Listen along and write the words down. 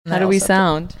How do we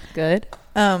sound? Good?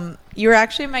 You were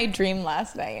actually in my dream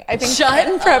last night. I think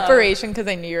in preparation because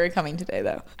I knew you were coming today,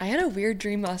 though. I had a weird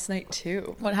dream last night,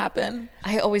 too. What happened?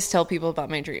 I always tell people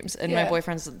about my dreams, and my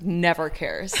boyfriend never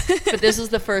cares. But this was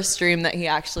the first dream that he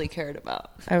actually cared about.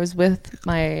 I was with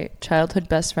my childhood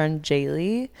best friend,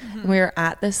 Jaylee, and we were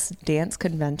at this dance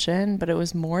convention, but it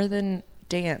was more than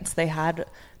dance. They had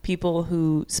people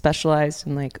who specialized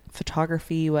in like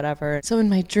photography, whatever. So in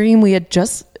my dream, we had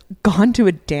just gone to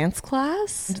a dance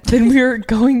class. Then we were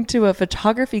going to a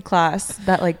photography class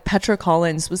that like Petra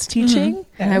Collins was teaching.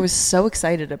 And I was so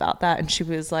excited about that. And she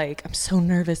was like, I'm so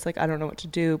nervous. Like, I don't know what to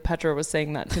do. Petra was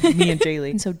saying that to me and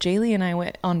Jaylee. And so Jaylee and I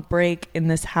went on break in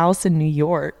this house in New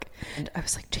York. And I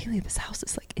was like, Jaylee, this house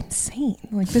is like insane.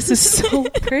 Like, this is so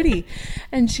pretty.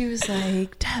 And she was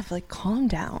like, Dev, like, calm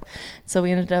down. So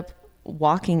we ended up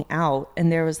walking out,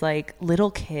 and there was like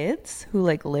little kids who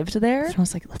like lived there, and I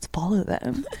was like, let's follow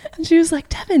them. And she was like,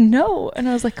 Devon, no. And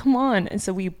I was like, come on. And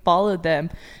so we followed them,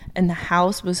 and the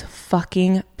house was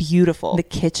fucking beautiful. The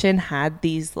kitchen had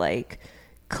these like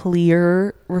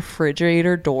clear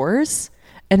refrigerator doors,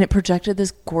 and it projected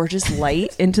this gorgeous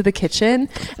light into the kitchen.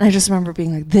 And I just remember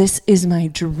being like, this is my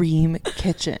dream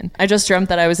kitchen. I just dreamt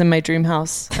that I was in my dream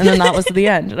house. And then that was the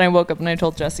end. And I woke up and I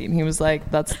told Jesse, and he was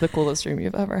like, that's the coolest dream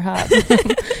you've ever had.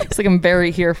 It's like, I'm very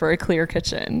here for a clear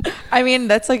kitchen. I mean,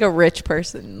 that's like a rich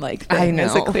person like thing. I know.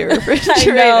 It's a clear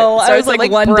refrigerator. I know. So I was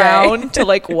like one brown to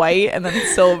like white, and then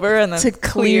silver, and then to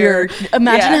clear.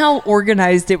 Imagine how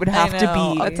organized it would have to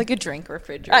be. It's like a drink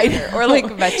refrigerator. Or like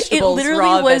vegetables, it literally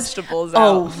raw was, vegetables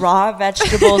out. Raw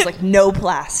vegetables, like no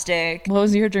plastic. What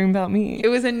was your dream about me? It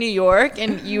was in New York,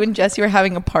 and you and Jesse were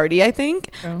having a party, I think.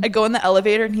 I go in the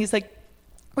elevator, and he's like,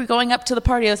 we're going up to the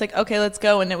party. I was like, okay, let's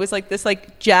go. And it was like this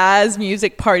like jazz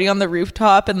music party on the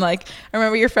rooftop. And like, I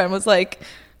remember your friend was like,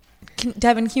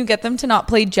 Devon, can you get them to not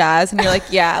play jazz? And you're like,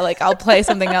 yeah, like I'll play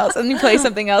something else. And you play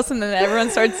something else, and then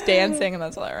everyone starts dancing, and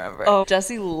that's all I remember. Oh,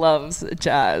 Jesse loves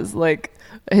jazz. Like,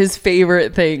 his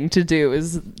favorite thing to do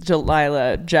is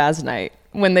Delilah Jazz Night.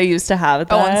 When they used to have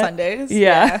that. Oh, on Sundays?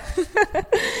 Yeah.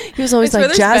 He was always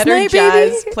like, jazz night,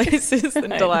 jazz baby? places than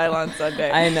Delilah on Sunday.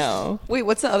 I know. Wait,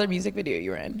 what's the other music video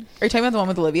you were in? Are you talking about the one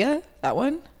with Olivia? That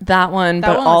one? That one,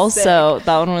 but also,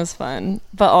 that one was fun.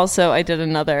 But also, I did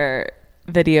another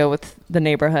video with the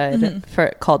neighborhood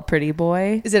called Pretty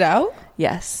Boy. Is it out?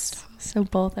 Yes. So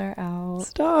both are out.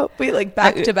 Stop. Wait, like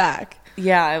back to back?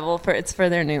 Yeah, it's for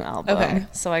their new album. Okay.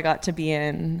 So I got to be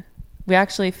in... We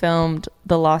actually filmed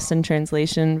the Lost in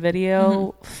Translation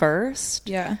video first.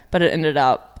 Yeah. But it ended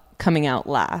up coming out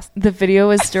last. The video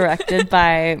was directed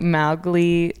by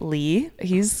Mowgli Lee.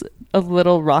 He's a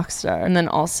little rock star. And then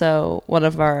also one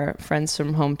of our friends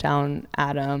from hometown,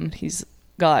 Adam. He's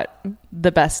got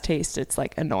the best taste. It's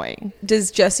like annoying. Does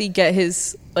Jesse get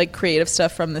his like creative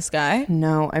stuff from this guy?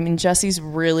 No. I mean, Jesse's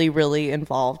really, really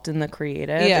involved in the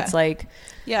creative. Yeah. It's like...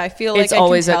 Yeah, I feel like it's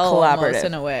always a collaborative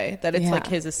in a way that it's like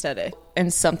his aesthetic.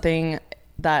 And something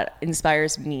that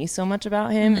inspires me so much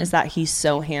about him is that he's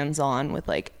so hands-on with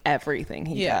like everything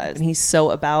he does. And he's so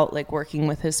about like working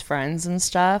with his friends and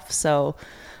stuff. So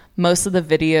most of the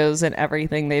videos and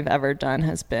everything they've ever done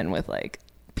has been with like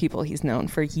people he's known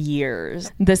for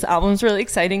years. This album's really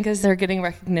exciting because they're getting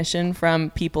recognition from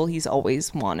people he's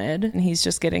always wanted. And he's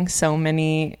just getting so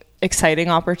many exciting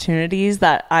opportunities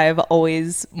that I've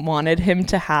always wanted him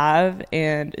to have,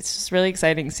 and it's just really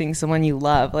exciting seeing someone you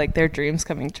love, like their dreams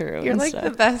coming true. You're like the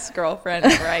best girlfriend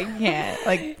ever. I can't.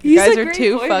 Like, you guys are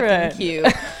too fucking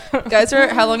cute. Guys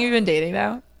how long have you been dating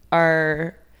now?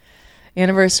 Our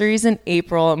anniversary is in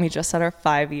April, and we just had our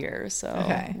 5 years,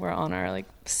 so we're on our like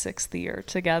 6th year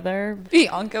together.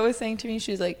 Bianca was saying to me,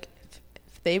 she's like,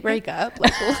 they break up,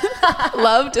 like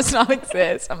love does not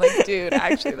exist. I'm like, dude,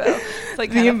 actually though, it's like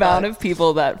the amount of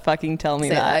people that fucking tell me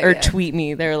that or tweet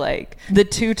me, they're like, the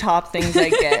two top things I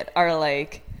get are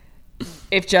like,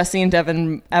 if Jesse and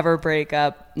Devon ever break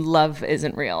up, love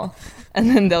isn't real. And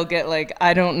then they'll get like,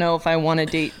 I don't know if I want to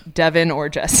date Devon or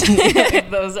Jesse.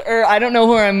 Or I don't know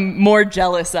who I'm more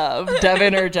jealous of,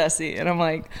 Devon or Jesse. And I'm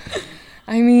like,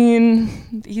 I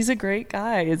mean, he's a great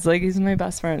guy. It's like, he's my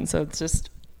best friend. So it's just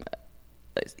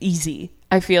easy.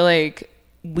 I feel like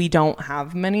we don't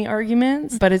have many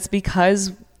arguments, but it's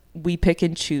because we pick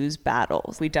and choose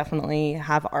battles. We definitely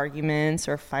have arguments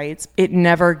or fights. It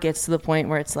never gets to the point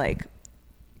where it's like,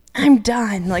 I'm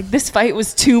done. Like, this fight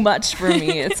was too much for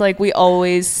me. It's like we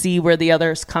always see where the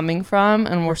other's coming from,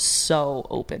 and we're so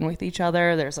open with each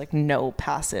other. There's like no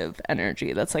passive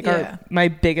energy. That's like my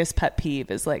biggest pet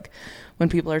peeve is like when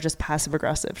people are just passive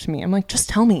aggressive to me. I'm like, just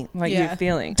tell me what you're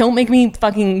feeling. Don't make me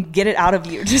fucking get it out of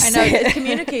you. Just I know,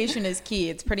 communication is key.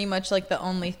 It's pretty much like the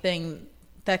only thing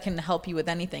that can help you with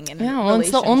anything in yeah, a well,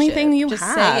 it's the only thing you just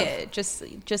have. say it.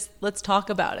 Just let's talk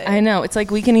about it. I know. It's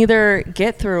like we can either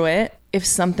get through it if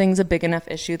something's a big enough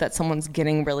issue that someone's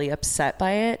getting really upset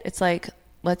by it. It's like,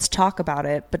 let's talk about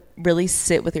it, but really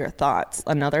sit with your thoughts.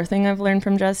 Another thing I've learned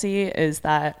from Jesse is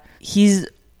that he's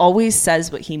always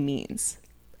says what he means.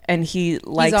 And he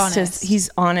likes he's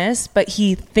honest, but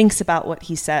he thinks about what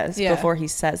he says before he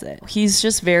says it. He's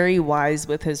just very wise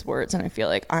with his words. And I feel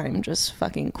like I'm just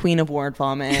fucking queen of word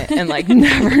vomit and like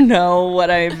never know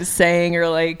what I'm saying or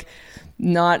like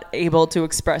not able to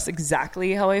express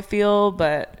exactly how I feel.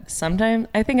 But sometimes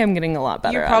I think I'm getting a lot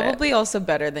better. You're probably also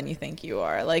better than you think you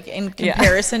are. Like in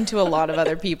comparison to a lot of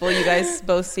other people, you guys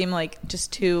both seem like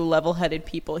just two level-headed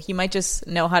people. He might just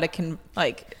know how to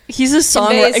he's a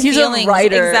songwriter. He's a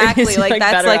writer. Exactly. He's like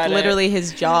that's like literally it.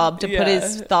 his job to put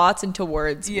his thoughts into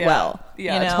words well.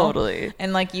 Yeah, you know? Totally.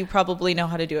 And like you probably know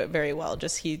how to do it very well.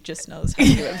 He just knows how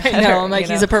to do it better. I know. I'm like,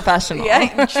 he's a professional.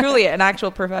 Yeah, truly an actual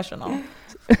professional.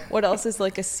 What else is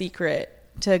like a secret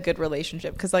to a good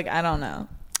relationship? Because like I don't know.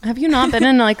 Have you not been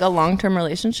in like a long-term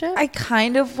relationship? I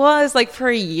kind of was like for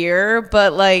a year,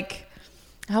 but like.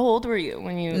 How old were you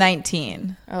when you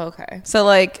 19? Oh, okay. So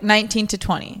like 19 to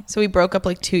 20. So we broke up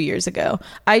like 2 years ago.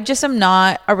 I just am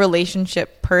not a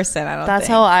relationship person. I don't That's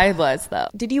think. how I was though.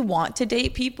 Did you want to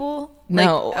date people?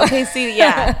 No. Like, okay, see,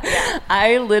 yeah.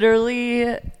 I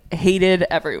literally hated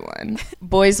everyone.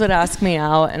 Boys would ask me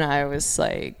out and I was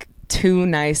like too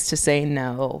nice to say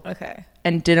no. Okay.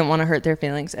 And didn't want to hurt their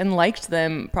feelings and liked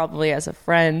them probably as a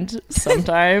friend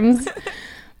sometimes.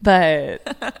 But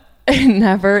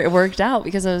it worked out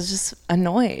because I was just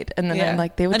annoyed. And then I'm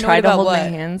like, they would annoyed try to hold what? my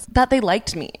hands. That they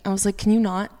liked me. I was like, can you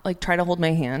not like try to hold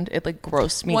my hand? It like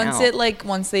grossed me out.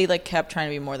 Once they like kept trying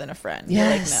to be more than a friend.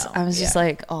 Yes. Like, no. I was just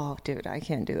like, oh dude, I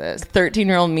can't do this.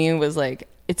 13-year-old me was like,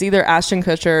 it's either Ashton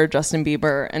Kutcher or Justin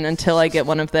Bieber. And until I get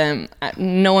one of them,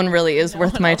 no one really is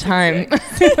worth my time.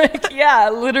 Like, yeah,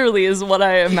 literally is what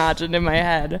I imagined in my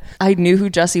head. I knew who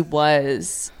Jesse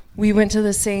was. We went to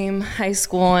the same high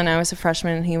school and I was a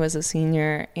freshman and he was a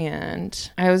senior,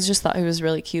 and I just thought he was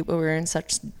really cute, but we were in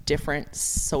such different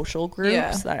social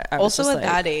groups that I was also just at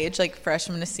that age, like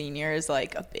freshman to senior is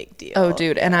like a big deal. Oh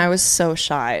dude, and I was so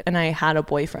shy, and I had a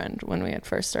boyfriend when we had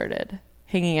first started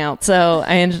hanging out. So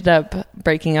I ended up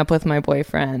breaking up with my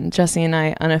boyfriend. Jesse and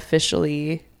I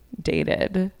unofficially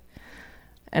dated.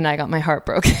 And I got my heart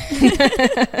broken.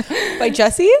 By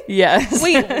Jesse? Yes.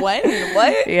 Wait, when?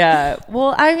 What? Yeah.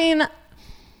 Well, I mean,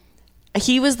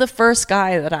 he was the first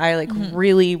guy that I like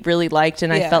really, really liked.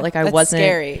 And I felt like I wasn't.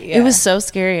 Scary. Yeah. It was so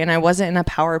scary. And I wasn't in a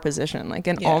power position. Like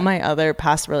in all my other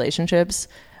past relationships,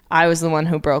 I was the one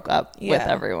who broke up with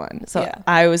everyone. So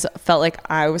I felt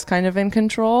like I was kind of in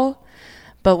control.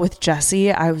 But with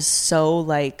Jesse, I was so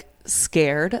like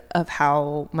scared of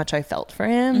how much I felt for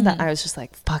him that I was just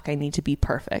like, fuck, I need to be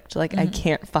perfect. Like I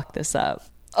can't fuck this up.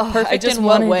 Perfect in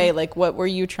what way? Like what were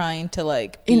you trying to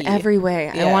like be? In every way.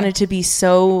 I wanted to be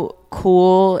so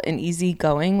cool and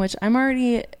easygoing, which you're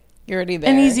already there.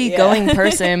 An easygoing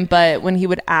person, but when he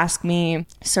would ask me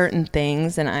certain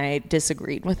things and I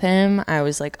disagreed with him, I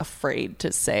was like afraid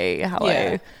to say how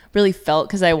I really felt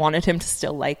because I wanted him to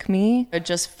still like me. It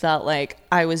just felt like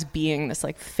I was being this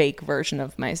like fake version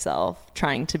of myself,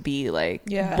 trying to be like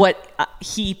what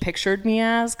he pictured me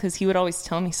as, because he would always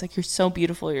tell me, he's like, you're so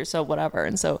beautiful, you're so whatever.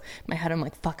 And so in my head, I'm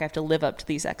like, fuck, I have to live up to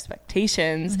these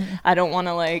expectations. I don't want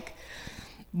to like,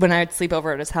 when I'd sleep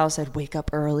over at his house, I'd wake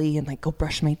up early and like go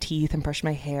brush my teeth and brush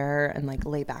my hair and like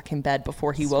lay back in bed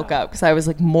before he woke up, because I was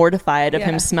like mortified of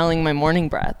him smelling my morning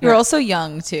breath. You're also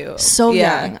young too. So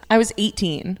young. I was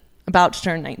 18, about to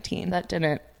turn 19. That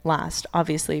didn't last,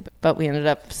 obviously, but we ended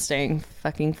up staying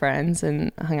fucking friends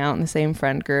and hung out in the same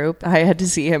friend group. I had to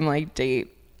see him like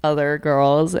date other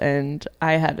girls, and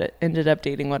I had ended up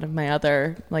dating one of my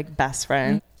other like best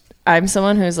friends. I'm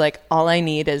someone who's like, all I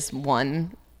need is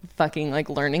one fucking like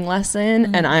learning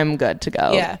lesson and I'm good to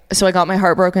go. So I got my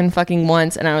heart broken fucking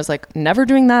once and I was like, never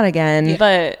doing that again.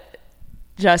 But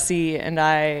Jesse and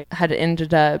I had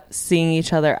ended up seeing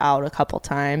each other out a couple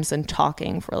times and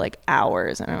talking for like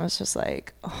hours, and I was just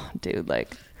like, oh dude,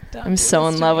 like I'm so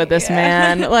in love with this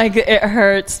man. Like it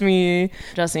hurts me.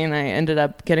 Jesse and I ended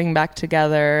up getting back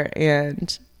together,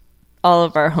 and all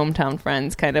of our hometown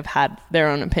friends kind of had their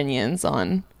own opinions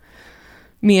on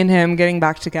me and him getting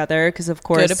back together, because of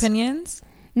course... Good opinions?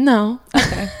 No.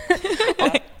 Okay.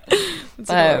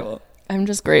 But I'm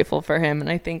just grateful for him, and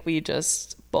I think we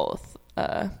just both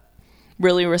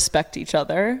really respect each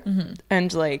other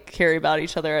and like care about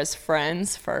each other as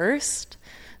friends first.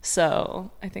 So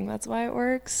I think that's why it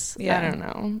works. I don't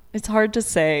know. It's hard to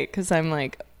say, because I'm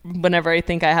like, whenever I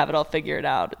think I have it all figured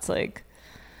out, it's like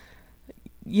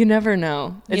you never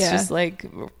know. It's just like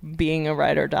being a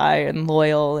ride or die and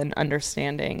loyal and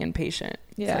understanding and patient.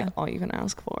 It's like all you can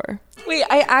ask for. Wait,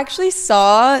 I actually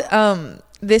saw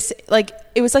this, like,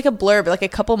 it was like a blurb like a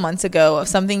couple months ago of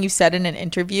something you said in an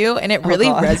interview, and it really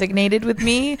resonated with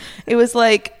me. It was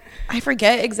like, I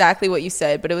forget exactly what you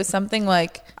said, but it was something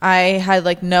like, I had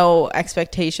like no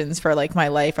expectations for like my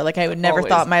life, or like I would never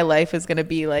thought my life was going to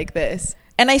be like this.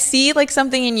 And I see like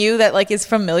something in you that like is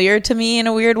familiar to me in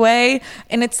a weird way.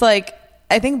 And it's like,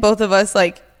 I think both of us,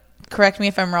 like, correct me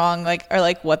if I'm wrong, like, are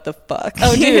like, what the fuck?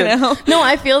 Oh, dude. You know? No,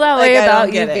 I feel that way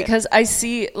about you because I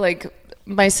see, like,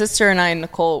 my sister and I and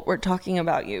Nicole were talking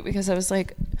about you because I was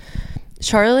like,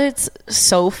 Charlotte's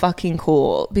so fucking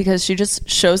cool because she just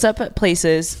shows up at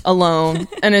places alone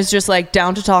and is just like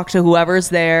down to talk to whoever's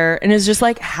there and is just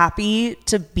like happy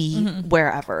to be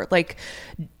wherever, like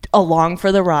along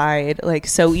for the ride, like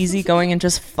so easygoing and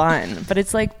just fun. But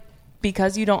it's like,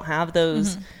 because you don't have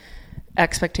those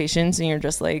expectations and you're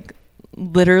just like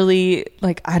literally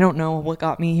like, I don't know what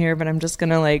got me here, but I'm just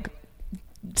gonna like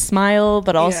smile,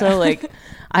 but also like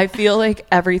I feel like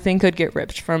everything could get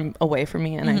ripped away from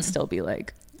me and I'd still be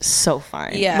like so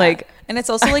fine. Yeah. Like, and it's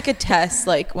also like a test,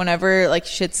 like whenever like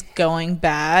shit's going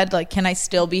bad, like, can I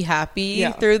still be happy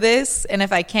through this? And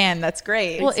if I can, that's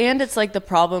great. Well, and it's like the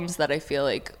problems that I feel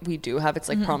like we do have, it's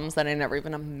like problems that I never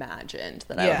even imagined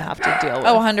that I would have to deal with.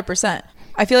 Oh, 100%.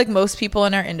 I feel like most people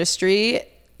in our industry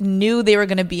knew they were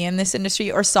going to be in this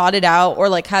industry or sought it out or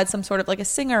like had some sort of like a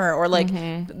singer or like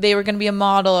they were going to be a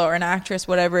model or an actress,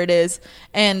 whatever it is.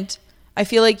 And I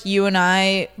feel like you and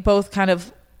I both kind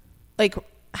of like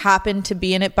happened to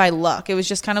be in it by luck. It was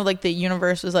just kind of like the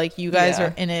universe was like, you guys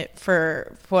are in it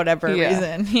for whatever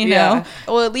reason, you know?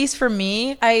 Well, at least for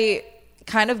me, I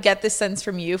kind of get this sense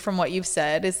from you, from what you've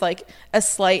said, is like a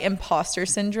slight imposter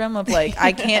syndrome of like,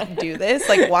 I can't do this.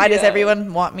 Like, why does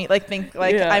everyone want me, like, think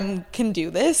like I can do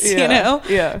this, you know?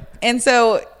 Yeah. And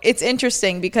so it's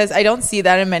interesting because I don't see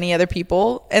that in many other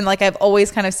people. And like, I've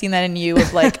always kind of seen that in you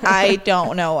of like, I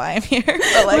don't know why I'm here.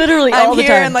 But like, literally I'm all the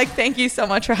here time. and like, thank you so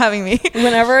much for having me.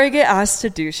 Whenever I get asked to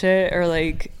do shit or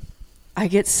like I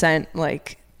get sent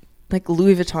like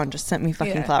Louis Vuitton just sent me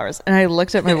fucking flowers, and I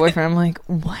looked at my boyfriend. I'm like,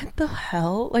 what the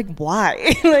hell? Like,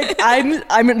 why? Like,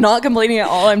 I'm not complaining at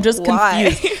all. I'm just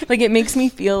confused. Like, it makes me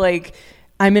feel like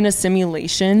I'm in a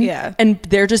simulation, and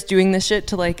they're just doing this shit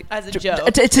to like as a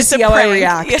joke to see how I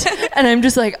react. And I'm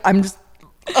just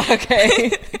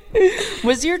okay.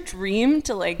 Was your dream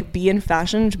to like be in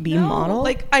fashion, to be model?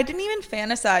 Like, I didn't even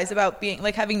fantasize about being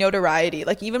like having notoriety.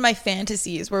 Like, even my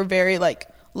fantasies were very like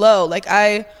low. Like,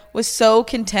 I was so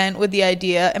content with the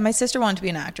idea, and my sister wanted to be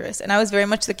an actress, and I was very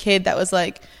much the kid that was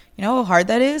like, you know how hard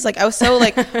that is? Like, I was so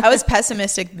like I was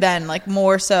pessimistic then, like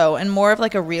more so, and more of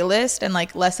like a realist and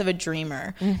like less of a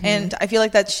dreamer. And I feel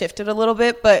like that shifted a little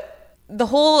bit, but the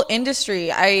whole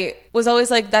industry, I was always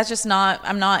like, that's just not,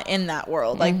 I'm not in that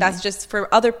world. Like, that's just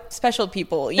for other special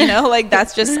people, you know? Like,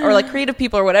 that's just, or like creative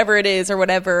people or whatever it is or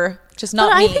whatever, just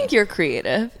not me. I think you're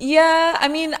creative. Yeah, I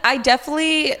mean, I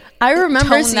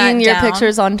remember seeing your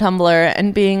pictures on Tumblr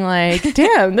and being like,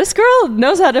 damn, this girl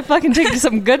knows how to fucking take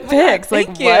some good pics. Like,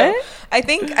 what? I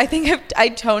think I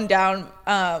toned down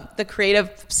the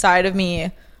creative side of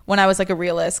me when I was like a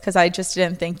realist, because I just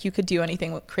didn't think you could do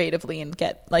anything creatively and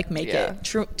make it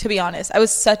true. To be honest, I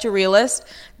was such a realist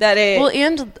that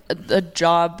and the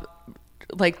job,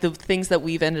 like the things that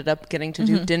we've ended up getting to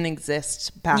do didn't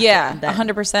exist back then.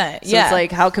 100%. So it's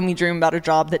like, how can we dream about a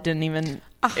job that didn't even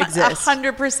exist?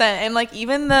 100%. And like,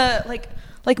 even the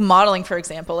like modeling, for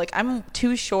example, like I'm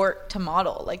too short to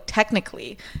model, like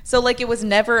technically. So like, it was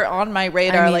never on my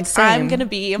radar. I mean, like, same. I'm going to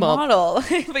be a model,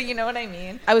 but you know what I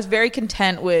mean? I was very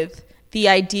content with the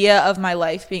idea of my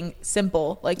life being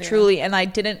simple, like truly. And I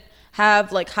didn't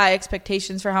have like high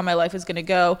expectations for how my life was going to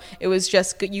go. It was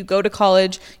just, you go to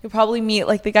college, you'll probably meet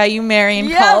like the guy you marry in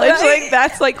college. Right? Like,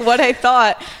 that's like what I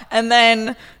thought. And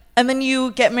then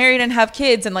you get married and have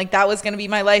kids, and like, that was going to be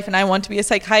my life, and I want to be a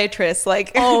psychiatrist.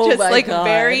 Like, just like God.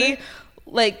 Very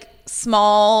like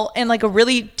small and like a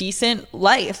really decent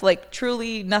life, like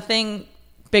truly nothing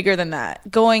bigger than that.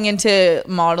 Going into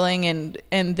modeling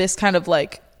and this kind of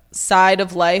like side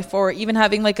of life, or even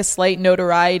having like a slight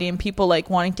notoriety and people like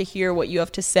wanting to hear what you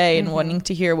have to say and wanting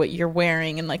to hear what you're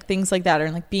wearing and like things like that,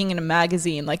 or like being in a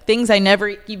magazine, like things I never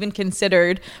even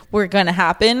considered were gonna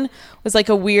happen, was like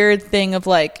a weird thing of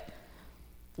like,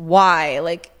 why?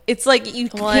 Like, it's like you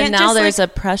can't. And now just, there's a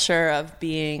pressure of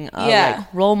being a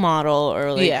like role model,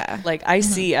 or like like I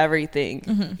see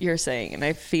everything you're saying, and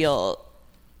I feel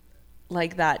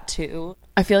like that too.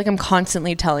 I feel like I'm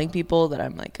constantly telling people that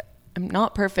I'm I'm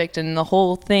not perfect, and the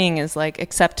whole thing is like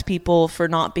accept people for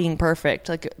not being perfect.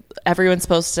 Like everyone's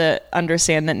supposed to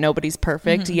understand that nobody's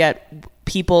perfect, yet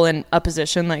people in a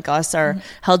position like us are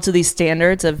held to these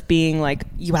standards of being like,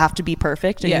 you have to be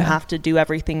perfect and you have to do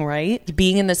everything right.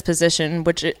 Being in this position,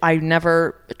 which I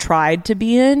never tried to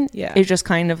be in, it just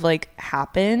kind of like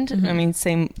happened. I mean,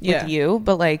 same with you,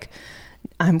 but like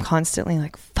I'm constantly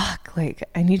like, fuck, like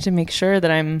I need to make sure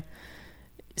that I'm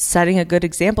setting a good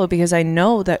example, because I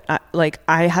know that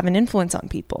I have an influence on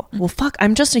people. Well, fuck,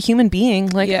 I'm just a human being.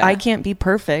 Like I can't be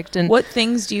perfect. And what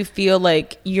things do you feel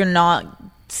like you're not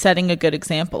setting a good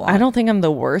example on? I don't think I'm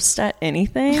the worst at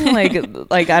anything.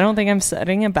 Like I don't think I'm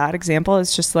setting a bad example.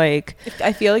 It's just like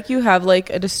I feel like you have like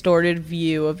a distorted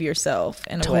view of yourself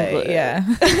in a way. Yeah.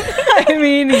 I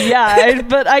mean,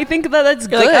 but I think that's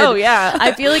good. Like, oh yeah.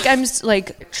 I feel like I'm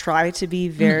like try to be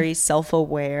very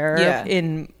self-aware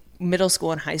in middle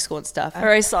school and high school and stuff. Or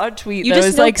I saw a tweet that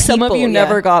was like, some of you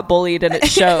never got bullied, and it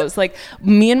shows. Like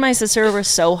me and my sister were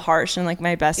so harsh, and like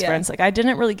my best friends, like I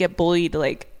didn't really get bullied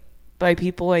like by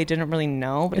people I didn't really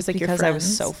know, but it's like because I was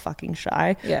so fucking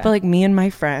shy. But like me and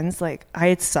my friends, like I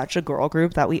had such a girl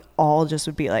group that we all just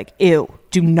would be like, ew,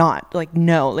 do not, like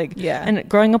no, like and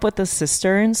growing up with a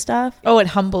sister and stuff, it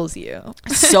humbles you.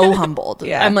 So humbled.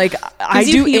 I'm like, I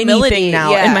do anything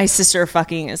now, and my sister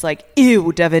fucking is like,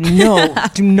 ew, Devon, no,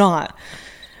 do not.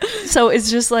 So it's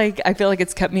just like I feel like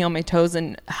it's kept me on my toes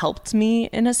and helped me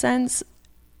in a sense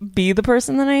be the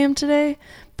person that I am today.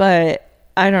 But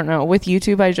I don't know. With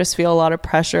YouTube, I just feel a lot of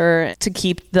pressure to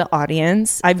keep the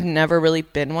audience. I've never really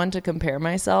been one to compare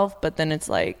myself, but then it's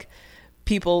like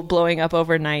people blowing up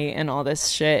overnight and all this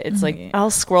shit. It's like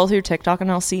I'll scroll through TikTok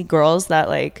and I'll see girls that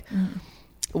like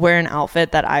wear an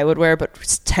outfit that I would wear, but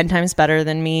 10 times better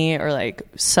than me, or like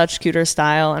such cuter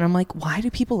style. And I'm like, why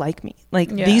do people like me? Like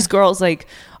these girls like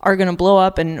are going to blow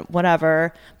up and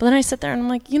whatever. But then I sit there and I'm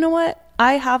like, you know what?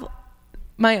 I have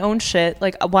my own shit.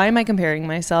 Like, why am I comparing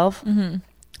myself?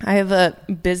 I have a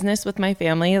business with my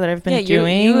family that I've been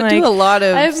doing. You like, do a lot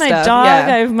of I have my stuff. dog,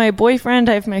 I have my boyfriend,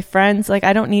 I have my friends. Like,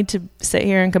 I don't need to sit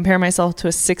here and compare myself to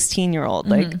a 16-year-old.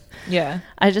 Like,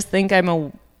 I just think I'm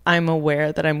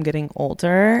aware that I'm getting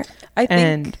older.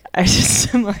 And I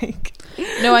just am like,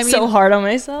 so hard on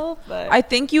myself. But I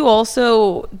think you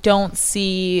also don't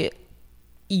see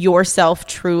yourself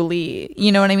truly.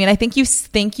 You know what I mean? I think you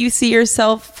see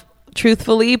yourself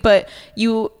truthfully, but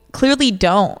you clearly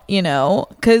don't, you know,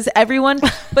 because everyone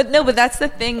but that's the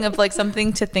thing of like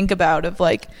something to think about, of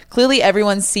like clearly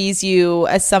everyone sees you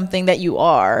as something that you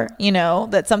are, you know,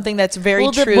 that's something that's very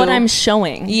true. What I'm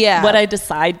showing, what I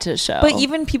decide to show. But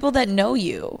even people that know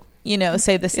you know,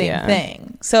 say the same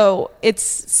thing. So it's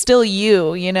still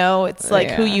you know, it's like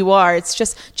who you are. It's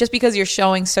just because you're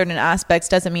showing certain aspects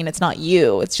doesn't mean it's not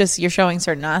you. It's just you're showing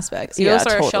certain aspects. You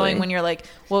also are showing when you're like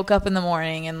woke up in the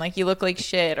morning and like you look like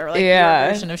shit, or like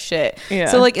your version of shit.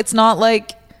 So like it's not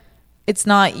like it's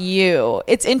not you.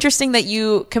 It's interesting that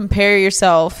you compare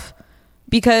yourself,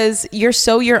 because you're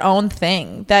so your own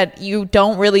thing that you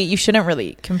shouldn't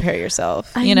really compare yourself,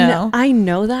 you know? I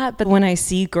know that, but when I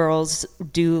see girls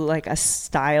do like a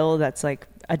style that's like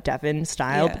a Devon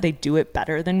style, but they do it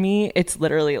better than me, it's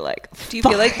literally like, do you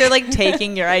feel like they're like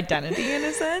taking your identity in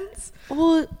a sense?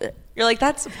 Well, you're like,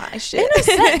 that's my shit. In a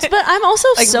sense, but I'm also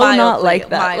like so mildly, not like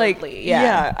that. Mildly,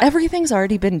 like, everything's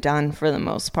already been done for the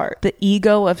most part. The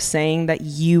ego of saying that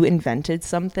you invented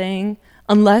something,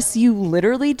 unless you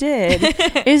literally did,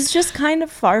 is just kind of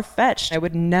far-fetched. I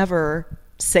would never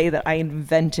say that I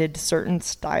invented certain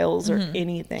styles or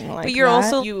anything like that. But you're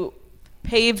also, you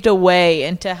paved a way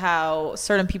into how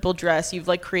certain people dress. You've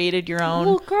like created your own.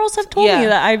 Well, girls have told me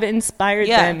that I've inspired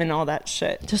them and all that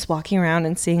shit. Just walking around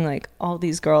and seeing like all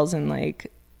these girls in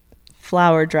like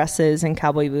flower dresses and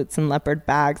cowboy boots and leopard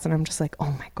bags, and I'm just like,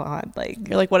 oh my god, like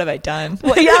you're like, what have I done?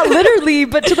 Well, literally,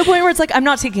 but to the point where it's like I'm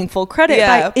not taking full credit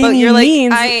by any you're like,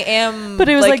 means. I am, but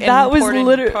it was like that was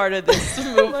literally part of this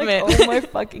movement. Like, oh my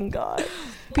fucking god.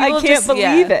 I can't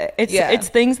believe it. It's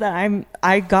things that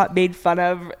I got made fun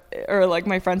of, or like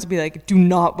my friends would be like, do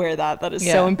not wear that. That is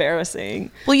so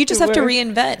embarrassing. Well, you just have to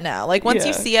reinvent now. Like once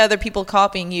you see other people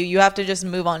copying you, you have to just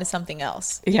move on to something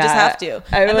else. You just have to.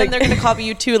 And then they're going to copy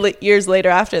you 2 years later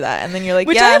after that. And then you're like,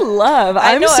 which I love.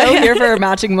 I'm so here for a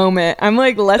matching moment. I'm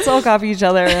like, let's all copy each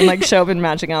other and like show up in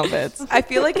matching outfits. I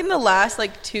feel like in the last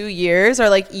like 2 years or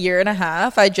like year and a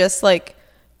half, I just like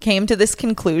came to this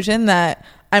conclusion that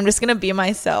I'm just going to be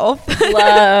myself.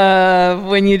 Love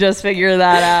when you just figure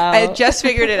that out. I just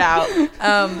figured it out.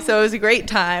 So it was a great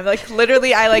time. Like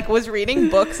literally I like was reading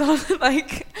books on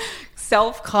like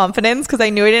self-confidence because I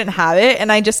knew I didn't have it,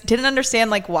 and I just didn't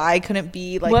understand like why I couldn't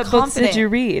be like what confident. books did you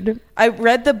read? I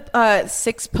read the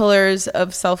 6 Pillars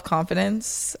of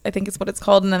Self-Confidence, I think it's what it's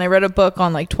called, and then I read a book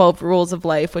on like 12 Rules of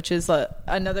Life, which is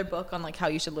another book on like how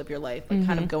you should live your life, like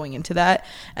kind of going into that.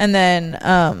 And then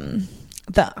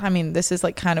this is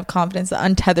like kind of confidence, the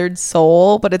Untethered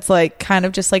Soul, but it's like kind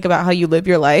of just like about how you live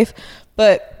your life.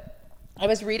 But I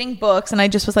was reading books and I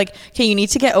just was like, okay, you need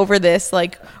to get over this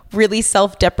like really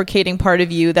self-deprecating part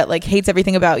of you that like hates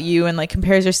everything about you and like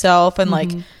compares yourself and like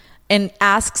and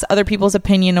asks other people's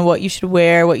opinion of what you should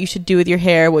wear, what you should do with your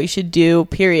hair, what you should do,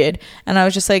 period. And I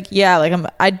was just like, yeah, like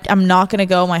I'm not going to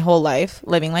go my whole life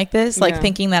living like this, like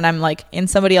thinking that I'm like in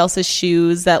somebody else's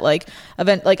shoes, that like I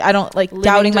don't like living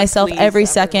doubting myself every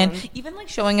second, even like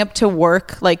showing up to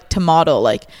work, like to model,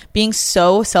 like being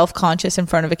so self-conscious in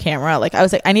front of a camera. Like I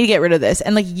was like, I need to get rid of this.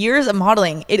 And like years of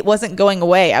modeling, it wasn't going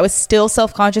away. I was still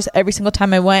self-conscious every single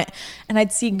time I went, and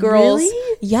I'd see girls.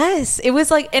 Really? Yes. It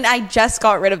was like, and I just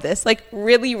got rid of this. Like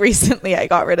really recently I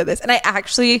got rid of this, and I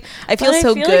feel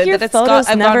so good like that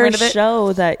I've never rid of it.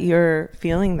 Show that you're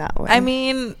feeling that way. I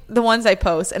mean, the ones I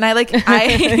post, and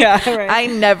I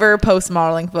never post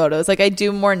modeling photos. Like I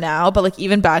do more now, but like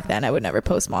even back then I would never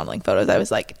post modeling photos. I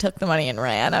was like, took the money and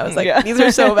ran. I was like, these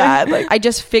are so bad. Like I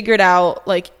just figured out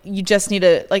like you just need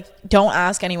to like don't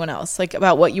ask anyone else like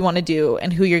about what you want to do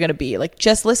and who you're going to be. Like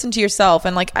just listen to yourself.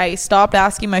 And like I stopped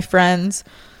asking my friends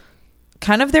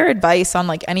kind of their advice on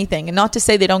like anything, and not to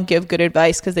say they don't give good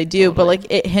advice, because they do, but like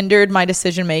it hindered my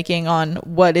decision making on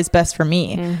what is best for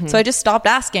me. So I just stopped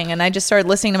asking, and I just started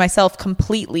listening to myself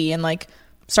completely, and like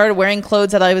started wearing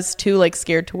clothes that I was too like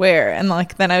scared to wear, and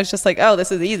like then I was just like, oh,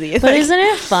 this is easy. But like, isn't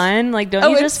it fun? Like don't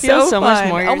you just feel so much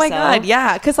more yourself? Oh my god,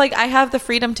 yeah, because like I have the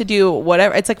freedom to do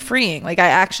whatever. It's like freeing. Like I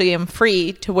actually am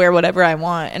free to wear whatever I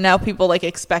want, and now people like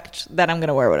expect that I'm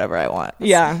gonna wear whatever I want.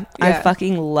 I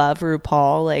fucking love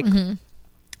RuPaul. Like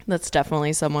that's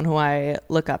definitely someone who I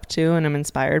look up to and I'm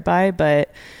inspired by.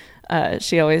 But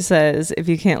she always says, if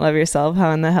you can't love yourself,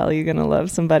 how in the hell are you gonna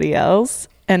love somebody else?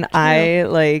 And I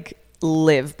like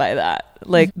live by that.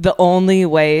 Like the only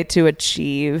way to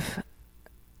achieve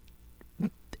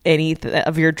any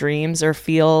of your dreams or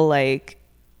feel like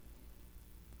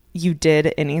you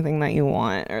did anything that you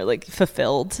want or like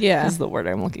fulfilled is the word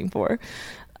I'm looking for.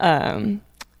 You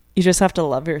just have to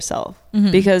love yourself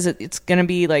because it's gonna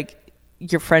be like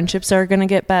your friendships are gonna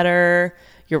get better,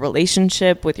 your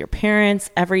relationship with your parents,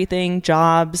 everything,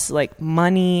 jobs, like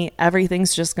money,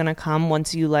 everything's just gonna come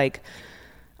once you like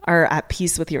are at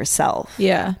peace with yourself.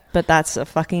 Yeah. But that's a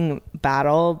fucking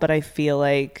battle. But I feel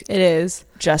like it is.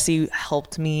 Jesse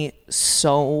helped me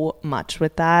so much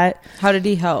with that. How did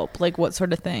he help? Like what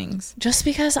sort of things? Just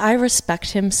because I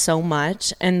respect him so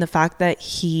much, and the fact that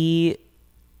he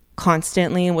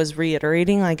constantly was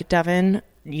reiterating like, Devon,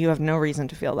 you have no reason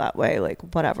to feel that way, like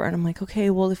whatever. And I'm like, okay,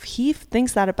 well if he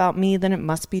thinks that about me, then it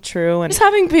must be true. And just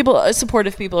having people,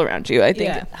 supportive people around you, I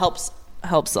think helps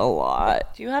a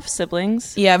lot. Do you have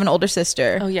siblings? Yeah, I have an older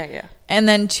sister. Oh yeah. And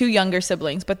then 2 younger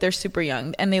siblings, but they're super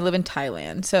young and they live in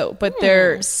Thailand. So, but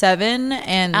they're 7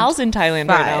 and Al's in Thailand 5.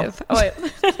 Right now. Oh wait,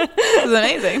 this is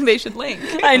amazing. They should link.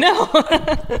 I know.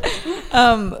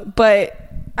 But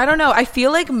I don't know. I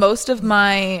feel like most of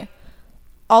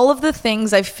all of the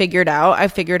things I figured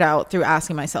out through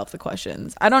asking myself the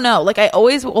questions. I don't know. Like I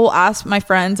always will ask my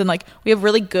friends, and like we have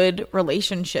really good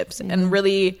relationships and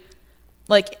really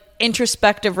like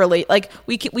introspective like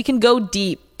we can go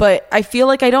deep, but I feel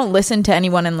like I don't listen to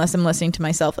anyone unless I'm listening to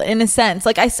myself in a sense.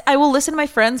 Like I will listen to my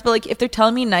friends, but like if they're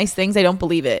telling me nice things, I don't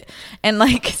believe it. And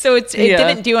like so it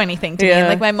didn't do anything to me. And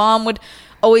like my mom would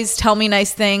always tell me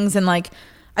nice things, and like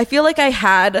I feel like I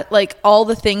had like all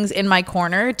the things in my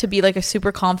corner to be like a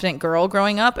super confident girl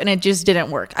growing up, and it just didn't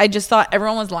work. I just thought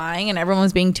everyone was lying and everyone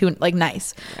was being too like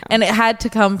nice. And it had to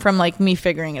come from like me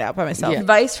figuring it out by myself.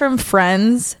 Advice from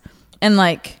friends and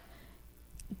like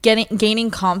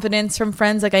gaining confidence from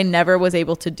friends, like I never was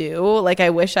able to do. Like I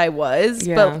wish I was,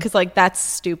 but because like that's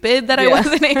stupid that I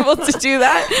wasn't able to do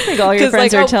that. Like all your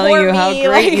friends are telling you how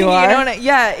great like, you are.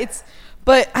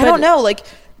 But I don't know. Like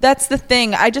that's the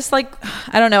thing. I just like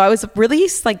I don't know. I was really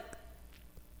like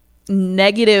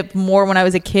negative more when I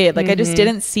was a kid. Like I just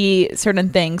didn't see certain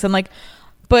things, and like,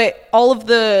 but all of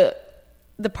the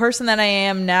person that I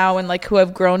am now and like who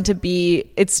I've grown to be,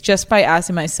 it's just by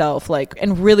asking myself, like,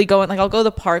 and really going, like I'll go to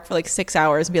the park for like 6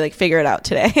 hours and be like, figure it out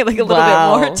today, like a little bit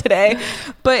more today.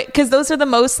 But because those are the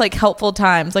most like helpful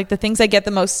times, like the things I get the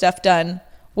most stuff done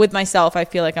with myself. I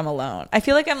feel like I'm alone. I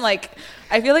feel like I like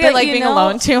being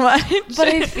alone too much. But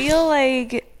I feel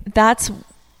like that's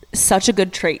such a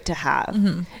good trait to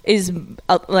have is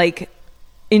like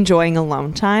enjoying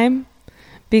alone time.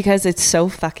 because it's so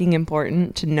fucking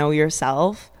important to know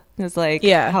yourself. It's like,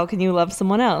 how can you love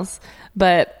someone else?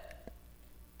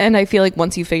 And I feel like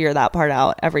once you figure that part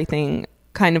out, everything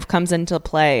kind of comes into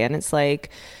play. And it's like,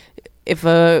 if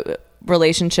a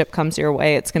relationship comes your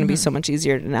way, it's going to be so much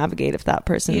easier to navigate if that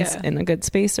person's in a good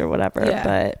space or whatever.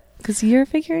 But because you're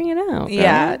figuring it out.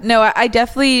 Right? No, I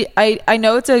definitely, I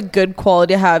know it's a good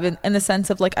quality to have in the sense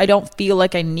of like, I don't feel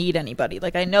like I need anybody.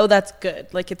 Like, I know that's good.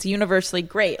 Like, it's universally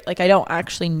great. Like, I don't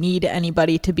actually need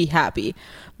anybody to be happy.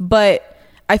 But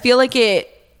I feel like it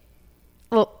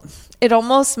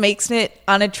almost makes it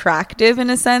unattractive in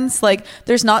a sense. Like,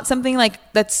 there's not something like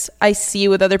I see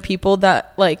with other people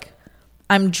that like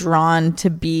I'm drawn to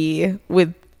be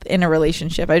with in a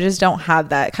relationship. I just don't have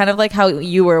that. Kind of like how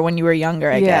you were when you were younger,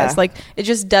 I guess. Like, it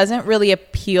just doesn't really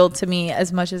appeal to me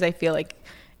as much as I feel like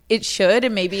it should,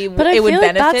 and maybe it would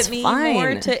benefit me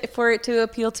more for it to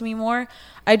appeal to me more.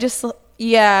 I just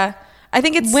I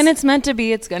think it's when it's meant to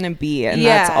be, it's gonna be, and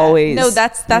that's always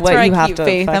that's where I keep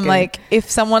faith. I'm like,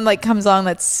 if someone like comes along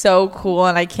that's so cool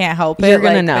and I can't help it, you're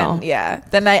gonna know.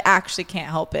 Then I actually can't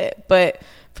help it. But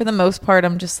for the most part,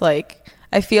 I'm just like,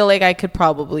 I feel like I could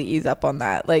probably ease up on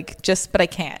that, like, but I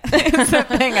can't. It's the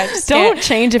thing. I just don't can't.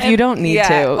 Change if you don't need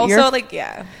to. Also,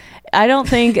 I don't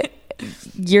think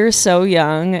you're so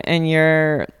young, and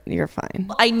you're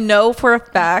fine. I know for a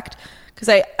fact, because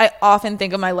I often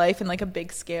think of my life in like a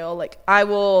big scale. Like, I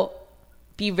will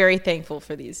be very thankful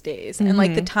for these days and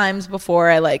like the times before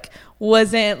I like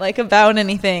wasn't like about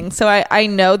anything. So I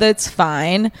know that it's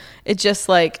fine. It's just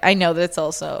like, I know that it's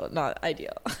also not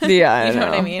ideal. Yeah. You know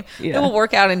what I mean? It will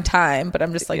work out in time, but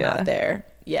I'm just like not there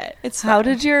yet. It's fine. How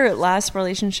did your last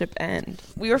relationship end?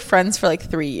 We were friends for like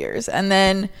 3 years, and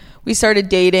then we started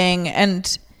dating,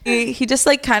 and he just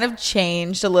like kind of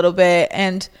changed a little bit.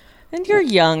 And you're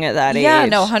young at that age. Yeah,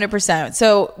 no, 100%.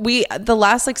 So the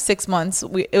last like 6 months,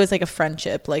 it was like a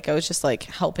friendship. Like, I was just like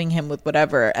helping him with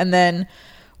whatever. And then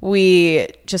we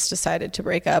just decided to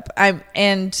break up.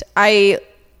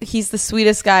 He's the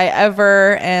sweetest guy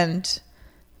ever. And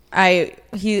I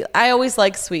always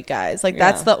like sweet guys. Like,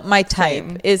 that's my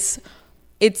type. Same.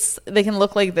 They can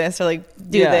look like this or like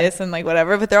do this and like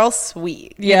whatever, but they're all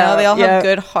sweet. You know, they all have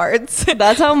good hearts.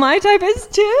 That's how my type is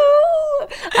too.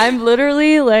 I'm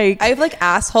literally like, I have like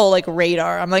asshole like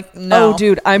radar. I'm like, no. Oh,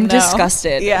 dude, I'm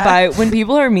disgusted by when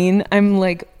people are mean. I'm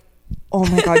like, oh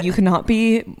my God, you cannot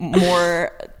be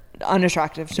more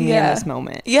unattractive to me in this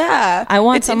moment. Yeah, I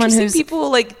want someone who's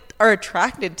people like are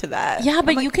attracted to that. Yeah,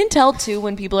 but like, you can tell too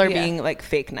when people are being like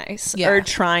fake nice or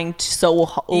trying so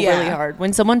overly hard.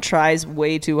 When someone tries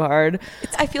way too hard,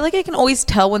 I feel like I can always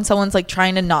tell when someone's like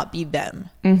trying to not be them.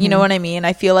 You know what I mean?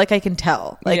 I feel like I can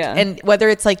tell. Like, and whether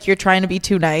it's like you're trying to be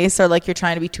too nice or like you're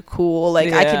trying to be too cool, like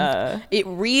it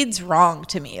reads wrong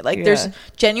to me. Like, there's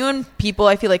genuine people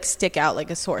I feel like stick out like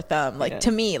a sore thumb. Like,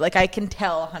 to me, like I can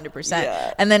tell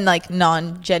 100%. And then like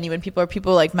non-genuine people or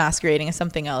people like masquerading as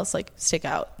something else, like stick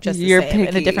out just you're the same picky.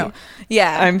 In a different.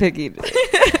 Yeah, I'm picky.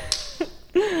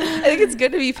 I think it's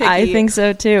good to be picky. I think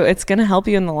so too. It's gonna help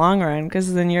you in the long run,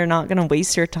 because then you're not gonna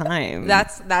waste your time.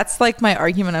 That's like my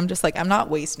argument. I'm just like, I'm not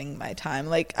wasting my time.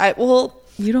 Like,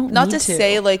 you don't not need to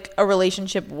say like a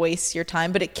relationship wastes your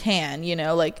time, but it can, you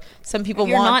know, like some people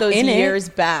you're want those years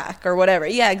it. back or whatever.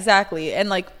 Yeah, exactly. And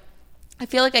like, I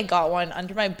feel like I got one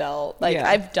under my belt. Like,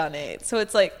 I've done it. So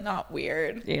it's like not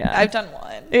weird. Yeah. I've done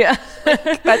one. Yeah.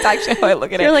 That's actually how I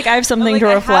look at it. You're like, I have something to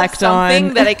reflect on.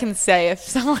 Something that I can say if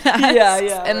someone asks.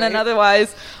 Yeah. And then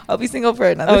otherwise, I'll be single for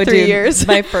another 3 years.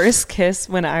 My first kiss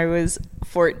when I was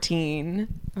 14.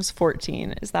 I was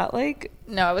 14. Is that like?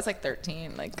 No, I was like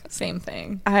 13. Like, same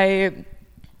thing.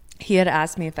 He had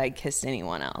asked me if I kissed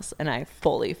anyone else, and I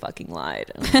fully fucking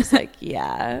lied. And I was like,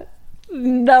 yeah.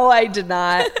 No, I did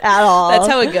not at all. That's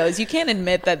how it goes. You can't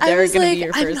admit that they're going to be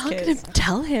your first kiss. I'm not going to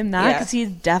tell him that, because he's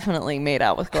definitely made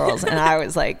out with girls. And I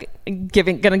was like,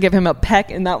 going to give him a peck,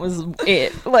 and that was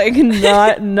it. Like,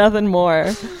 nothing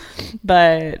more.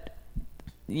 But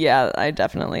yeah, I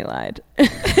definitely lied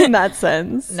in that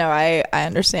sense. No, I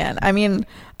understand. I mean,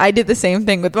 I did the same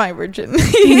thing with my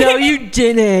virginity. No, you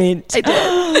didn't. I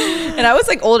did. And I was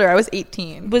like older. I was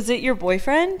 18. Was it your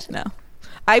boyfriend? No.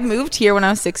 I moved here when I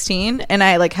was 16, and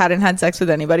I like hadn't had sex with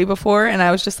anybody before, and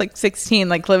I was just like 16,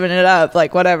 like living it up,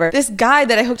 like whatever. This guy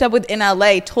that I hooked up with in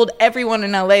LA told everyone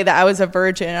in LA that I was a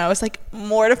virgin, and I was like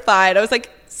mortified. I was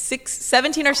like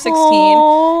 17 or 16.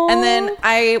 Aww. And then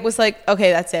I was like,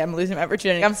 okay, that's it. I'm losing my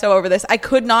virginity. I'm so over this. I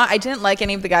didn't like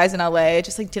any of the guys in LA. I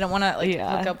just like didn't want to like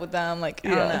hook up with them. Like, I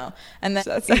don't know. And then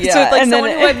so it's like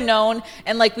someone who I've known,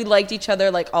 and like we liked each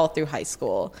other like all through high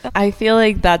school. I feel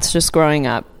like that's just growing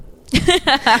up.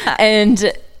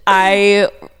 And I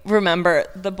remember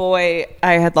the boy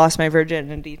I had lost my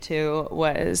virginity to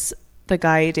was the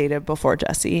guy I dated before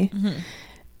Jesse.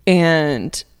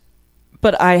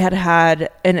 But I had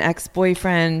an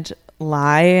ex-boyfriend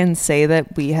lie and say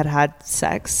that we had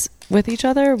sex with each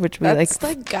other, which we that's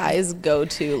like guys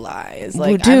go-to lies.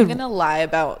 Like, dude, I'm gonna lie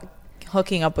about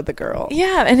hooking up with a girl.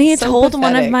 Yeah, and he told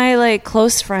one of my like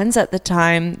close friends at the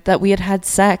time that we had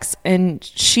sex, and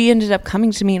she ended up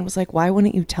coming to me and was like, "Why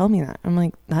wouldn't you tell me that?" I'm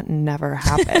like, "That never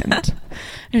happened."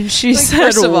 And she said,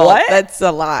 first of all, "What? That's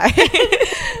a lie."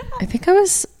 I think I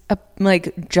was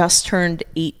like just turned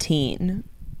 18,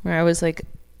 where I was like,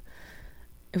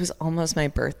 it was almost my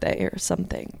birthday or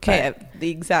something. Okay, the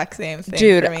exact same thing,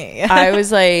 dude, for me. I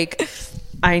was like,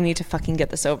 I need to fucking get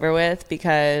this over with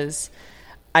because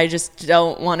I just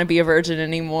don't want to be a virgin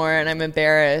anymore, and I'm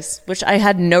embarrassed, which I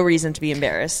had no reason to be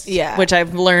embarrassed. Yeah. Which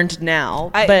I've learned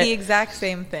now. But the exact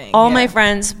same thing. All my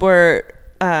friends were,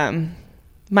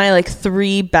 my like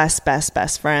 3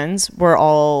 best friends were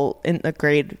all in a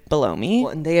grade below me,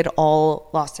 and they had all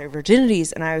lost their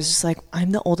virginities, and I was just like,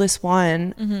 I'm the oldest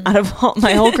one out of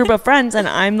my whole group of friends, and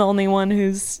I'm the only one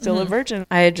who's still a virgin.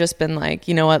 I had just been like,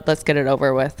 you know what, let's get it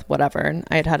over with, whatever. And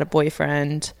I had a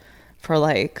boyfriend for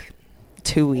like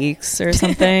 2 weeks or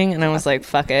something, and I was like,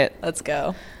 fuck it, let's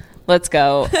go.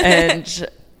 And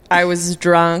I was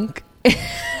drunk,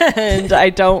 and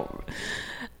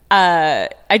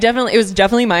it was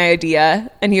definitely my idea,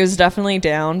 and he was definitely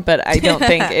down, but I don't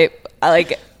think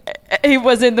it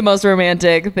wasn't the most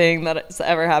romantic thing that's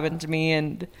ever happened to me.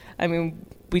 And I mean,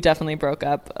 we definitely broke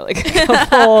up like a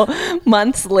couple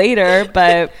months later,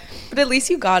 but at least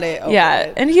you got it over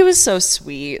with. And he was so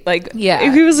sweet. Like, yeah,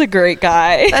 he was a great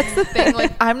guy. That's the thing.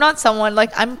 Like, I'm not someone,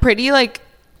 like, I'm pretty like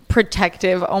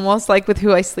protective almost, like, with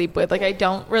who I sleep with. Like, I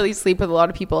don't really sleep with a lot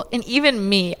of people, and even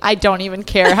me, I don't even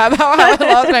care about how I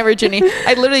lost my virginity.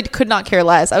 I literally could not care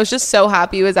less. I was just so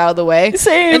happy it was out of the way.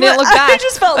 Same. And didn't look back. I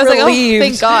just felt relieved. Like, oh,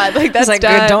 thank God, like, that's like,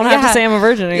 done. I don't have to say I'm a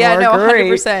virgin anymore. Yeah, no, great.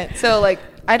 100%. So like,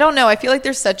 I don't know, I feel like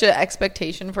there's such an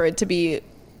expectation for it to be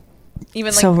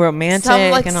even like so romantic,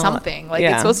 something like,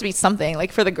 it's supposed to be something,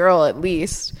 like, for the girl at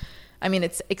least. I mean,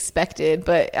 it's expected,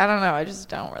 but I don't know. I just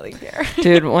don't really care.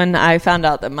 Dude, when I found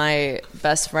out that my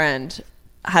best friend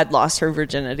had lost her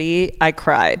virginity, I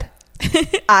cried.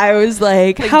 I was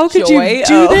like, how could you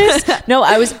do this? No,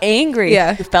 I was angry.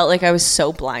 Yeah. I felt like I was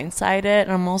so blindsided.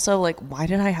 And I'm also like, why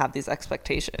did I have these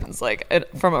expectations?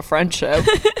 Like, from a friendship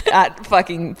at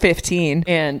fucking 15.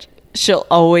 And she'll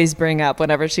always bring up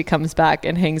whenever she comes back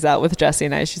and hangs out with Jesse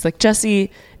and I. She's like,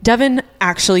 Jesse, Devon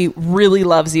actually really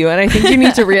loves you, and I think you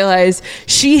need to realize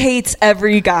she hates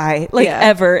every guy, like,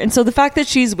 ever. And so the fact that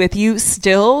she's with you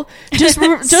still, just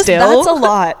that's a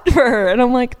lot for her. And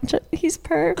I'm like, he's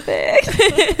perfect.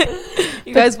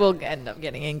 You guys will end up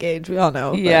getting engaged. We all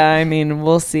know. Yeah, I mean,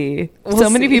 we'll see. So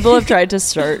many people have tried to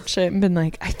search and been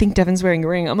like, I think Devon's wearing a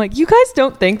ring. I'm like, you guys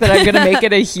don't think that I'm gonna make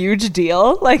it a huge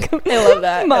deal? Like, I love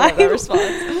that. I love that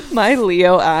response. My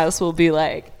Leo ass will be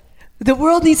like, the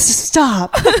world needs to stop.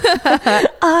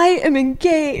 I am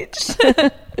engaged.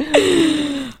 But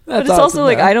it's awesome, also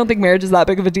like, I don't think marriage is that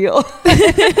big of a deal.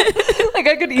 Like,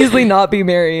 I could easily not be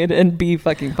married and be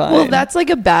fucking fine. Well, that's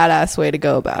like a badass way to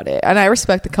go about it. And I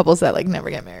respect the couples that like never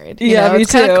get married. Me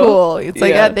it's kind too. of cool. It's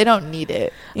like, they don't need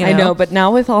it. I know, but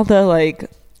now with all the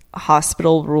like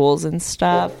hospital rules and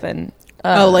stuff, and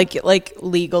like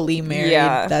legally married,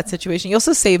 that situation, you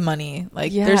also save money.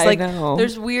 Like, there's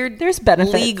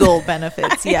benefits, legal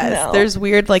benefits. Yes, there's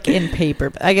weird, like, in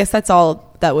paper. I guess that's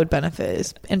all that would benefit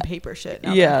is in paper shit.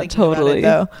 Yeah, totally.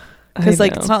 Because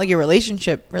like, it's not like your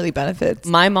relationship really benefits.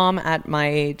 My mom at my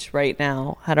age right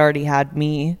now had already had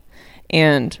me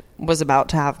and was about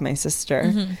to have my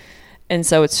sister, and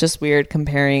so it's just weird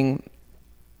comparing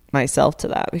myself to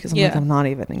that, because I'm like, I'm not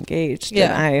even engaged.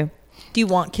 And do you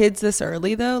want kids this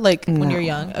early though? Like, when you're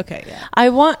young? Okay, yeah.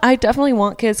 I definitely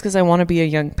want kids because I want to be a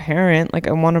young parent. Like,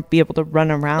 I want to be able to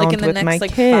run around like in the with next my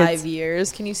like kids. 5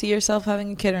 years. Can you see yourself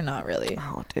having a kid or not really?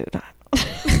 Oh, dude.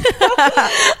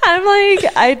 I'm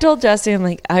like, I told Jesse, I'm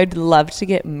like, I'd love to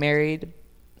get married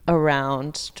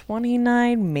around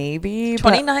 29, maybe.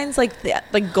 29's like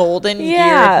the golden year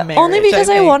of marriage. Only because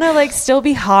I want to like still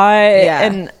be hot,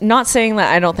 and not saying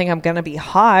that I don't think I'm gonna be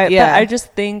hot, but I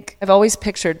just think I've always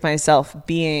pictured myself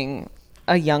being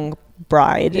a young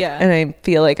bride, and I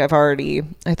feel like I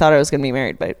thought I was gonna be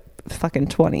married by fucking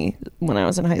 20 when I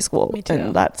was in high school. Me too.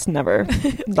 And that's 22.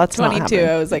 Not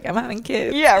I was like, I'm having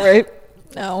kids. Yeah, right.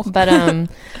 No. But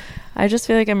I just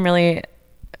feel like I'm really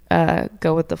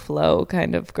go with the flow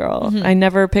kind of girl. I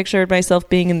never pictured myself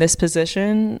being in this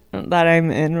position that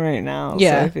I'm in right now.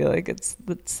 Yeah. So I feel like it's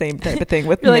the same type of thing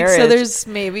with You're marriage. like, so there's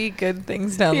maybe good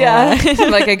things down the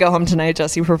line. Like, I go home tonight,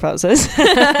 Jesse proposes.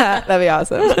 That'd be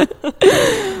awesome.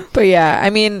 But yeah, I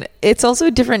mean, it's also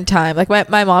a different time. Like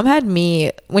my mom had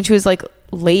me when she was like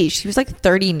late. She was like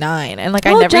 39, and like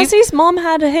Jesse's mom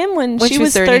had him when she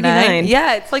was 39.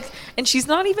 Yeah, it's like, and she's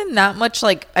not even that much,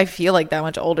 like, I feel like that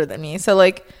much older than me. So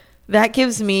like that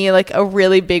gives me like a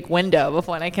really big window of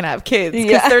when I can have kids,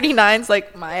 because 39 is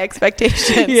like my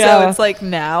expectation. So it's like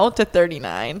now to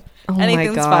 39.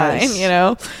 Anything's fine, you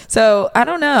know? So I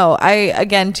don't know. I,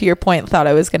 again, to your point, thought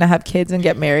I was going to have kids and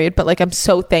get married, but like, I'm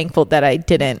so thankful that I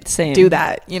didn't do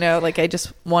that, you know? Like, I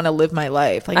just want to live my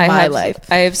life, like my life.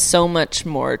 I have so much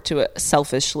more to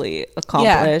selfishly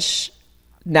accomplish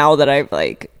now that I've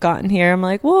like gotten here. I'm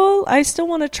like, well, I still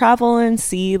want to travel and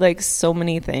see like so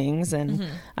many things. And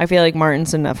I feel like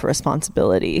Martin's enough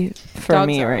responsibility for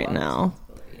me right now.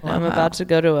 I'm about to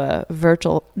go to a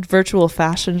virtual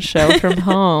fashion show from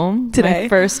home. Today? My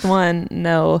first one.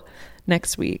 No,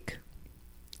 next week.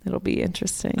 It'll be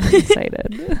interesting. I'm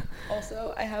excited.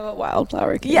 Also, I have a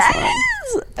wildflower case. Yes!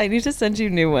 I need to send you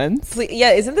new ones.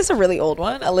 Yeah, isn't this a really old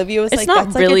one? Olivia was it's like, not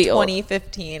that's really like a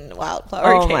 2015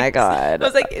 wildflower case. Oh my God. I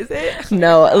was like, is it?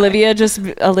 No, Olivia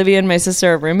and my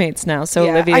sister are roommates now. So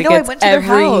Olivia gets I went to their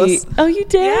house. Oh, you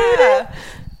did? Yeah.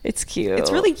 It's cute.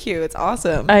 It's really cute. It's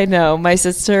awesome. I know. My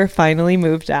sister finally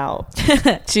moved out.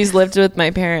 She's lived with my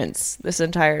parents this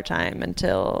entire time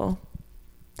until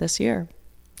this year.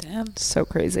 Damn. So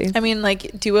crazy. I mean,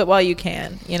 like, do it while you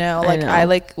can, you know? Like, I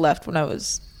like left when I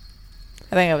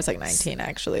think I was like 19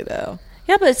 actually, though.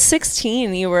 Yeah, but at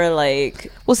 16 you were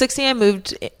like... Well, 16 I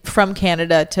moved from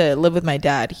Canada to live with my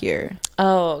dad here.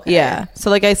 Oh, okay. Yeah.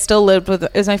 So like I still lived with...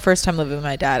 It was my first time living with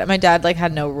my dad. And my dad like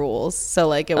had no rules. So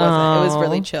like it wasn't... It was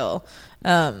really chill.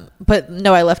 But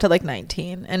no, I left at like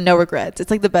 19 and no regrets. It's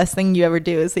like the best thing you ever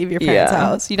do is leave your parents'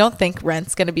 house. You don't think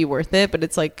rent's going to be worth it, but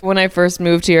it's like... When I first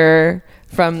moved here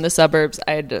from the suburbs,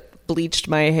 I had bleached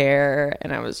my hair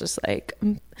and I was just like,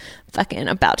 I'm fucking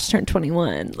about to turn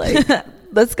 21. Like...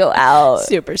 Let's go out.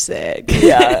 Super sick.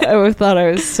 Yeah, I thought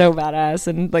I was so badass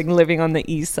and like living on the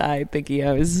east side thinking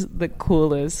I was the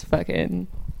coolest fucking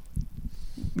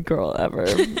girl ever.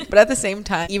 But at the same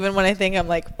time, even when I think I'm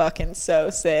like fucking so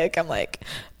sick, I'm like,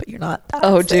 but you're not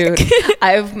that sick. Dude.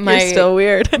 You're still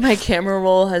weird. My camera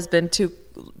roll has been too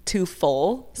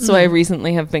full. So I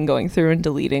recently have been going through and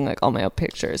deleting like all my old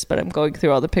pictures, but I'm going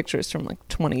through all the pictures from like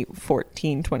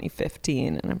 2014,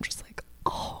 2015 and I'm just like,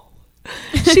 oh.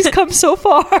 She's come so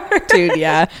far. Dude,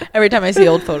 yeah. Every time I see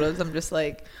old photos, I'm just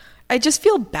like, I just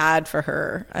feel bad for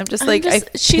her. I'm just like,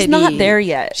 she's not there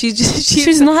yet.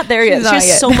 She's not there yet. She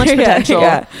has so much potential.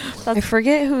 Yeah. I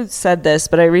forget who said this,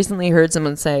 but I recently heard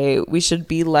someone say we should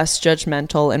be less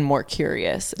judgmental and more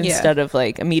curious instead of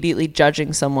like immediately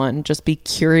judging someone. Just be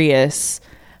curious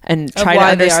and try to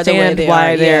understand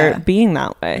why they're being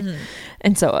that way.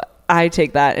 And so I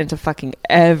take that into fucking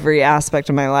every aspect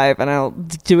of my life, and I'll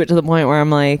do it to the point where I'm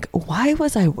like, why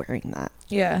was I wearing that?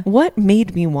 Yeah. What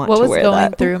made me want to wear that? What was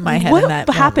going through my head in that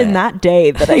What happened that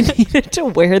day that I needed to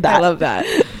wear that? I love that.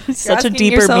 Such a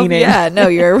deeper meaning. Yeah, no,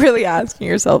 you're really asking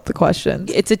yourself the question.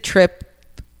 It's a trip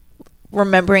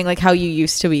remembering like how you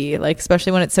used to be, like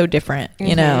especially when it's so different,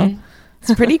 you know?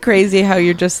 It's pretty crazy how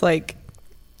you're just like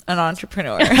an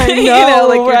entrepreneur. I know, you know,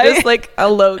 like right? you're just like a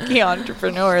low-key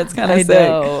entrepreneur. It's kind of sick.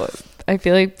 Know. I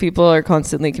feel like people are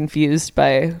constantly confused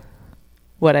by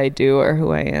what I do or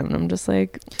who I am. And I'm just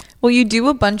like, well, you do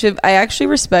a bunch of... I actually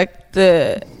respect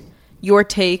your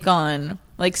take on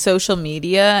like social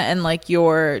media and like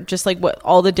your just like what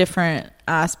all the different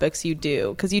aspects you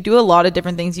do, because you do a lot of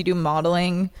different things. You do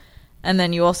modeling, and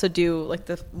then you also do like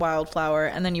the wildflower,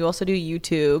 and then you also do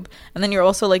YouTube, and then you're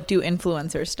also like do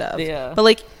influencer stuff. Yeah. But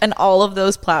like in all of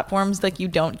those platforms, like you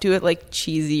don't do it like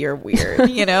cheesy or weird,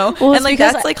 you know? Well, and like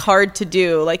that's like hard to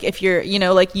do. Like if you're, you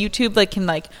know, like YouTube like can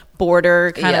like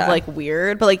border kind of like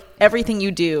weird, but like everything you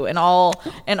do in all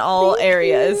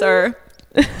areas are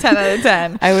 10 out of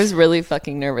 10. I was really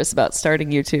fucking nervous about starting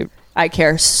YouTube. I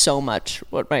care so much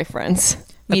what my friends'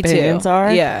 opinions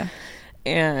are. Yeah.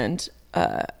 And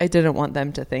I didn't want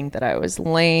them to think that I was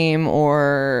lame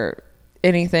or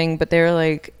anything, but they were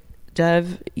like,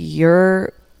 Dev,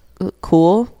 you're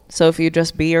cool. So if you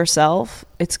just be yourself,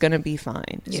 it's going to be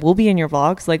fine. Yeah. We'll be in your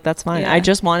vlogs. Like, that's fine. Yeah. I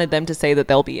just wanted them to say that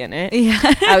they'll be in it. Yeah.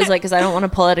 I was like, because I don't want to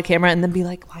pull out a camera and then be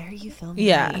like, why are you filming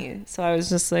me? So I was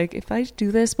just like, if I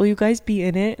do this, will you guys be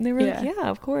in it? And they were like, yeah,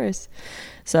 of course.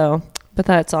 So but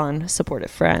that's on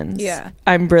supportive friends. Yeah.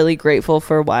 I'm really grateful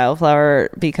for Wildflower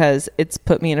because it's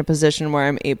put me in a position where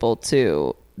I'm able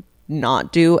to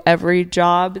not do every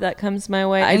job that comes my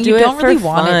way. I do don't it really for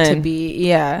want fun. it to be.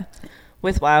 Yeah.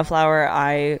 With Wildflower,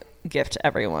 I gift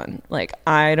everyone. Like,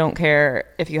 I don't care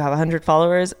if you have 100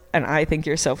 followers and I think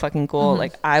you're so fucking cool.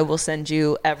 Like, I will send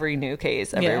you every new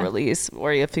case, every release,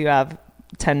 or if you have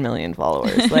 10 million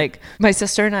followers. Like, my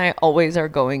sister and I always are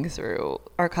going through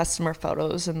our customer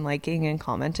photos and liking and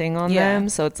commenting on them.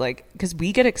 So it's like, because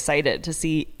we get excited to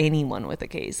see anyone with a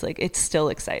case. Like, it's still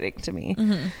exciting to me.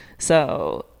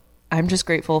 So I'm just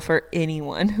grateful for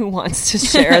anyone who wants to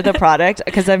share the product,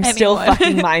 because I'm still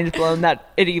fucking mind blown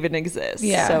that it even exists.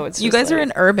 Yeah. So it's you guys like, are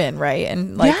in Urban, right?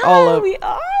 And like all over. We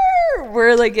are.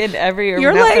 We're like in every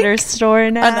Urban Outfitters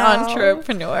store now. An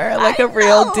entrepreneur, like a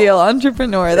real deal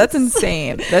entrepreneur. That's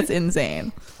insane. That's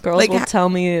insane. Girls like, will tell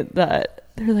me that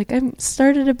they're like, I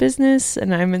started a business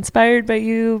and I'm inspired by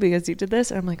you because you did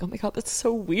this. And I'm like, oh my God, that's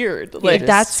so weird. Like,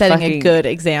 that's setting a good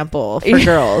example for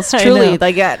girls. Truly.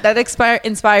 Like, that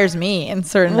inspires me in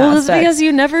certain aspects. It's because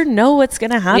you never know what's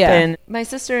going to happen. My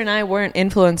sister and I weren't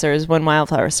influencers when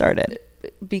Wildflower started.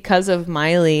 Because of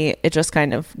Miley, it just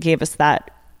kind of gave us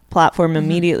that platform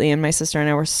immediately, and my sister and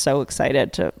I were so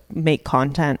excited to make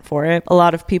content for it. A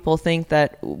lot of people think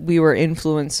that we were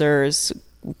influencers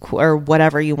or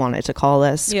whatever you wanted to call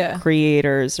us,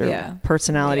 creators or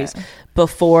personalities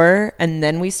before, and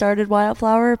then we started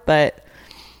Wildflower. But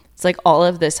it's like all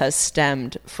of this has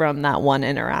stemmed from that one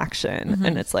interaction,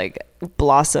 and it's like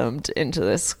blossomed into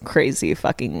this crazy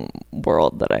fucking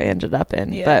world that I ended up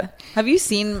in. But have you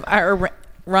seen or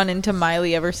run into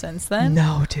Miley ever since then?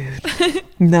 No, dude.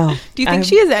 No. Do you think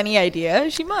she has any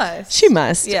idea? She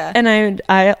must. Yeah. And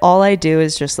I all I do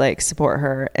is just like support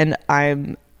her, and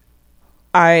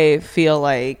I feel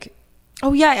like,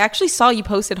 oh yeah, I actually saw you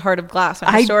posted Heart of Glass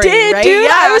on your story. Did, right? Dude. Yeah,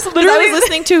 I was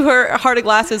listening to her Heart of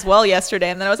Glass as well yesterday,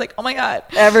 and then I was like, oh my God,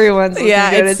 everyone's listening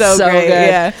to it. It's so great. Good.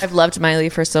 Yeah, I've loved Miley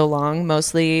for so long,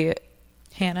 mostly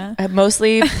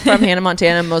mostly from Hannah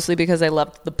Montana, mostly because I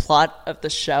loved the plot of the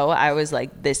show. I was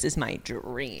like, this is my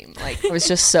dream. Like, I was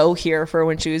just so here for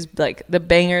when she was like the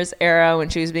Bangers era, when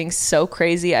she was being so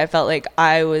crazy. I felt like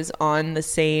I was on the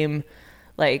same,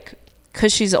 like,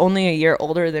 because she's only a year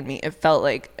older than me, it felt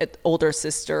like an older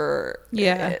sister,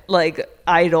 like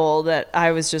idol, that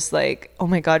I was just like, oh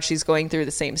my God, she's going through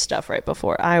the same stuff right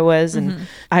before I was. And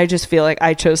I just feel like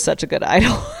I chose such a good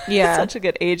idol. Such a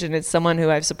good age, and it's someone who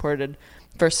I've supported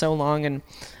for so long, and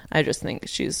I just think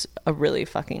she's a really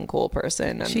fucking cool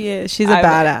person. And she is. She's a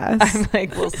badass. I'm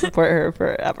like, we'll support her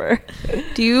forever.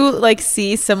 Do you like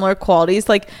see similar qualities?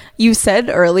 Like you said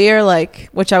earlier, like,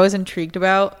 which I was intrigued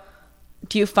about,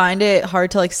 do you find it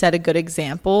hard to like set a good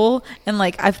example? And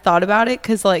like I've thought about it,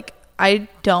 because like I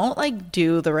don't like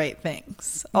do the right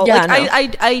things.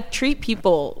 I treat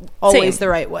people always the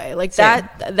right way. Like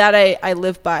that I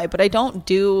live by, but I don't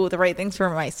do the right things for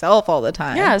myself all the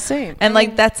time. Yeah, same. And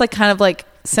like that's like kind of like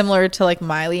similar to like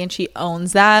Miley, and she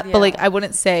owns that. But like I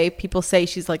wouldn't say, people say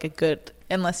she's like a good,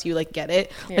 unless you like get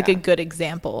it, like a good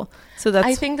example. So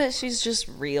I think that she's just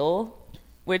real.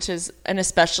 Which is, and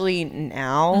especially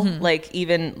now, like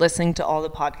even listening to all the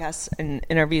podcasts and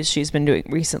interviews she's been doing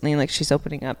recently, like she's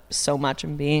opening up so much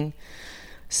and being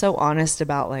so honest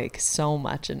about like so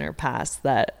much in her past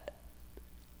that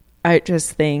I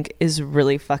just think is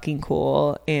really fucking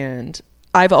cool. And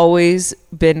I've always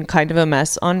been kind of a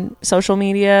mess on social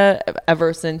media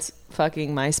ever since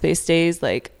fucking MySpace days.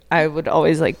 Like, I would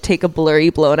always like take a blurry,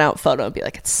 blown out photo and be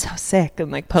like, it's so sick,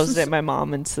 and like post it. My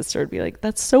mom and sister would be like,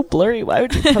 that's so blurry. Why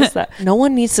would you post that? No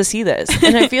one needs to see this.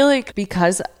 And I feel like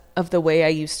because of the way I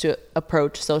used to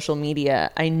approach social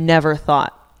media, I never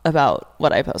thought about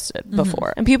what I posted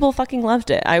before. And people fucking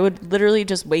loved it. I would literally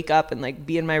just wake up and like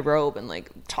be in my robe and like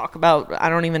talk about, I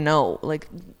don't even know, like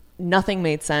nothing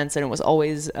made sense, and it was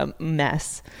always a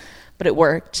mess, but it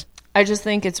worked. I just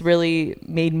think it's really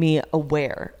made me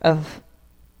aware of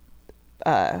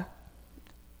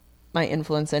my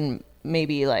influence, and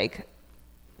maybe like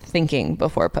thinking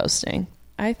before posting.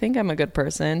 I think I'm a good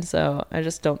person, so I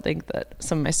just don't think that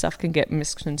some of my stuff can get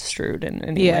misconstrued in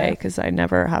any way, because I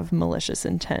never have malicious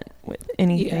intent with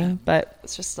anything. But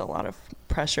it's just a lot of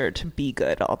pressure to be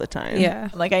good all the time.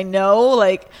 Like I know,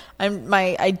 like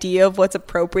my idea of what's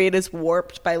appropriate is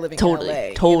warped by living in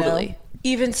LA. Totally. You know?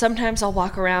 Even sometimes I'll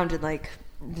walk around in like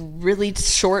really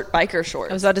short biker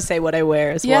shorts. I was about to say what I wear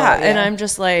as well. And I'm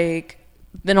just like,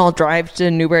 then I'll drive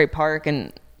to Newbury Park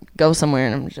and go somewhere,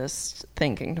 and I'm just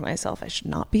thinking to myself, I should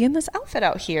not be in this outfit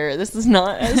out here. This is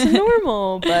not as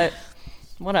normal, but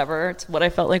whatever. It's what I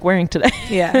felt like wearing today.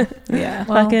 Yeah.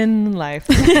 Fucking life.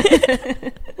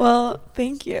 Well,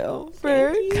 thank you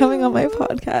for coming on my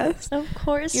podcast. Of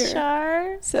course,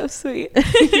 Char. So sweet.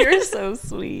 You're so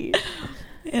sweet.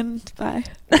 And bye.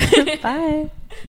 Bye.